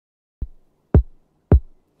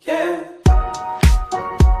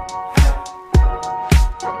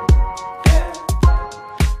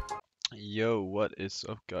What is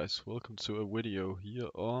up, guys? Welcome to a video here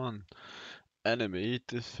on Anime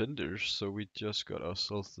Defenders. So we just got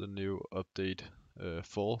ourselves the new update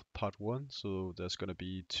for part 1. So there's gonna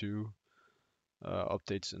be two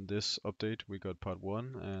updates in this update. We got part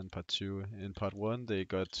 1 and part 2. In part 1 they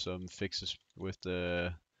got some fixes with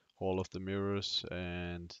the Hall of the Mirrors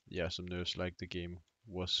and yeah, some nerfs like the game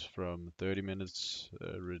was from 30 minutes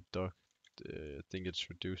I think it's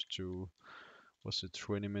reduced to, was it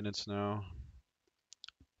 20 minutes now?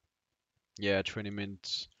 Yeah, 20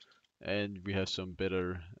 minutes. And we have some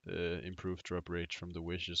better improved drop rates from the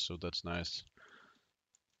wishes, so that's nice.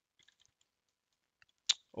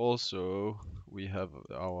 Also, we have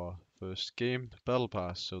our first game, Battle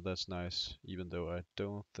Pass, so that's nice. Even though I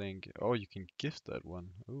don't think... Oh, you can gift that one.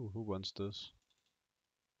 Oh, who wants this?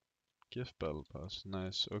 Gift Battle Pass.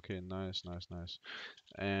 Nice. Okay, nice.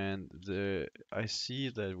 And I see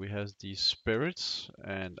that we have these spirits,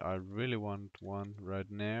 and I really want one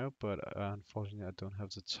right now, but unfortunately I don't have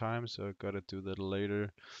the time, so I gotta do that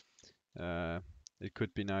later. Uh, it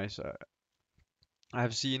could be nice.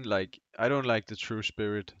 I've seen, like, I don't like the True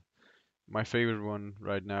Spirit. My favorite one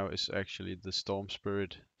right now is actually the Storm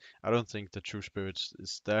Spirit. I don't think the True Spirit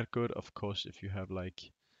is that good. Of course, if you have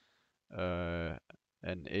like uh,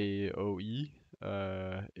 an AOE,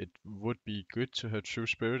 it would be good to have True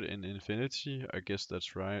Spirit in Infinity. I guess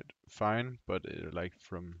that's right, fine. But like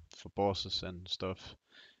for bosses and stuff,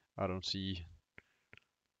 I don't see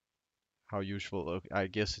how useful. I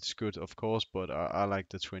guess it's good, of course, but I like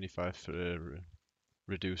the 25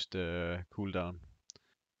 reduced cooldown.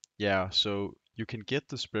 Yeah, so you can get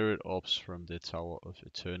the spirit orbs from the Tower of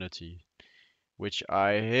Eternity, which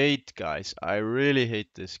I hate, guys. I really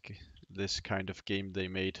hate this kind of game they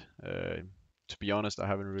made. To be honest, I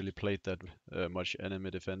haven't really played that much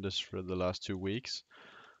Anime Defenders for the last 2 weeks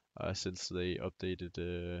since they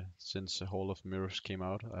updated since Hall of Mirrors came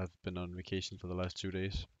out. I've been on vacation for the last 2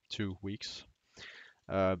 days, 2 weeks.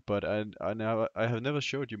 But I have never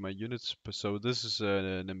showed you my units. So this is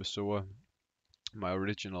Nemesoa, my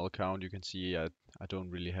original account. You can see I don't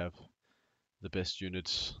really have the best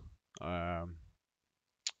units. Um,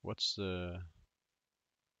 what's the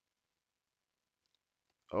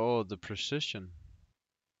Oh, the precision.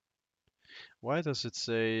 Why does it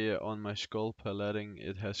say on my skull paladin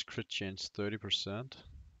it has crit chance 30%?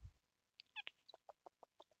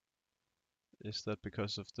 Is that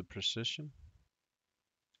because of the precision?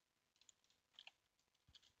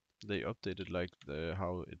 They updated like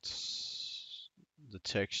how it's the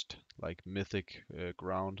text, like mythic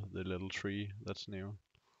ground, the little tree that's new.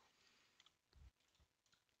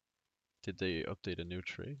 Did they update a new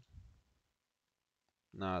tree?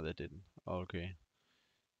 Nah, they didn't. Okay.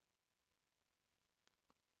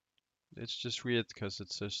 It's just weird because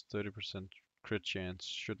it says 30% crit chance.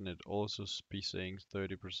 Shouldn't it also be saying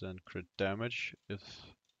 30% crit damage if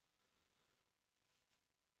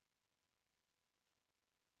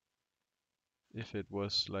it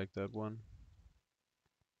was like that one?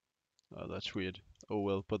 Oh, that's weird. Oh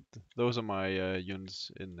well, but those are my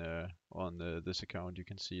units in on this account. You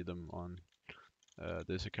can see them on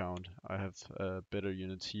this account. I have better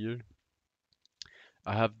units here.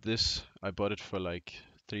 I have this. I bought it for like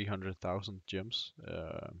 300,000 gems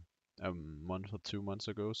a month or 2 months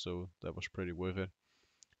ago, so that was pretty worth it.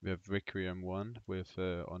 We have Requiem 1 with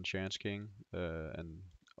on Chance King, and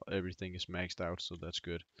everything is maxed out, so that's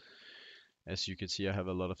good. As you can see, I have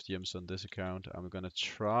a lot of gems on this account. I'm gonna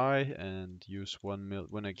try and use 1 mil.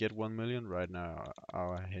 When I get 1 million, right now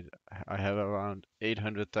I have around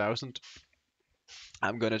 800,000.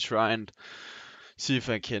 I'm gonna try and see if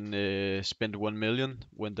I can spend 1 million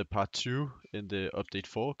when the part 2 in the update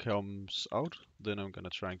 4 comes out. Then I'm gonna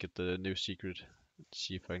try and get the new secret.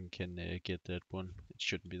 See if I can get that one. It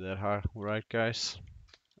shouldn't be that hard, right, guys?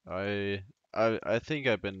 I I think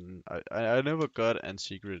I never got any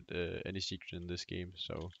secret in this game,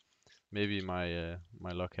 so maybe my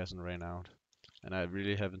luck hasn't ran out, and I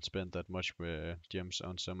really haven't spent that much gems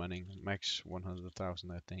on summoning. Max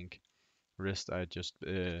 100,000, I think. Rest I just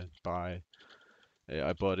buy.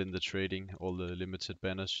 I bought in the trading all the limited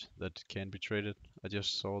banners that can be traded. I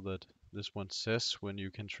just saw that this one says when you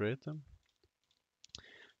can trade them.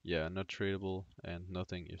 Yeah, not tradable and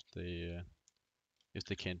nothing if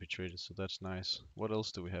they can't be traded, so that's nice. What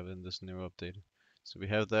else do we have in this new update? So we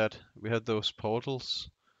have that. We have those portals,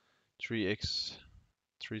 3x,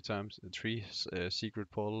 three secret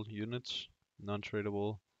portal units,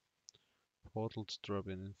 non-tradable. Portals drop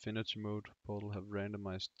in infinity mode. Portal have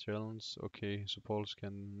randomized challenge. Okay, so portals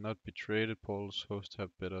can not be traded. Portals host have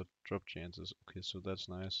better drop chances. Okay, so that's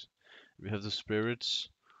nice. We have the spirits.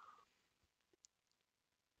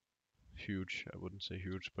 huge. I wouldn't say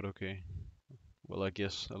huge, but okay. Well, I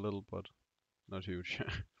guess a little, but not huge.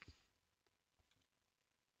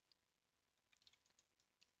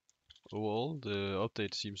 Overall, the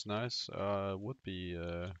update seems nice. Would be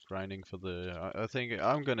grinding for the. I think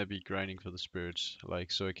I'm gonna be grinding for the spirits,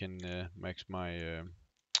 like so I can max my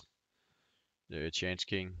chance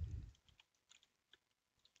king.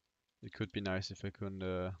 It could be nice if I could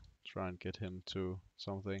try and get him to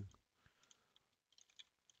something.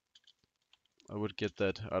 I would get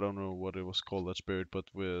that. I don't know what it was called, that spirit, but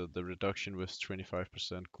with the reduction with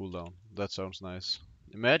 25% cooldown. That sounds nice.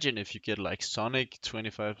 Imagine if you get like Sonic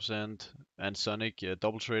 25% and Sonic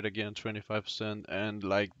double trade again 25% and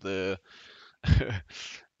like the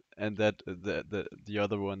and that the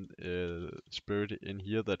other one spirit in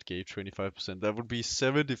here that gave 25%. That would be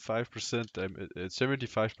 75%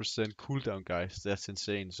 75% cooldown, guys. That's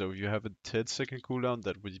insane. So if you have a 10-second cooldown,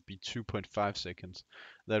 that would be 2.5 seconds.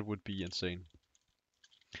 That would be insane.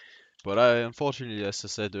 But I, unfortunately, as I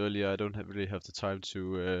said earlier, I don't really have the time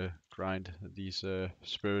to grind these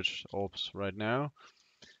spirit orbs right now.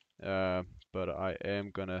 Uh, but I am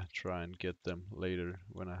gonna try and get them later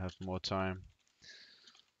when I have more time.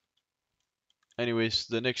 Anyways,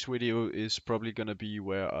 the next video is probably gonna be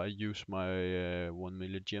where I use my 1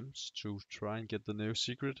 million gems to try and get the new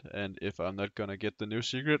secret. And if I'm not gonna get the new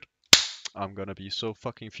secret, I'm gonna be so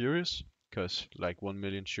fucking furious. Cause like 1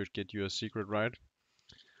 million should get you a secret, right?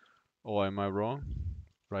 Or am I wrong?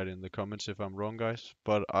 Write in the comments if I'm wrong, guys.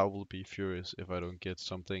 But I will be furious if I don't get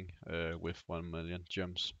something with 1 million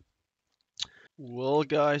gems. Well,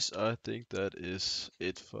 guys, I think that is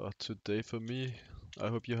it for today for me. I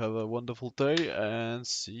hope you have a wonderful day and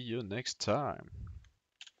see you next time.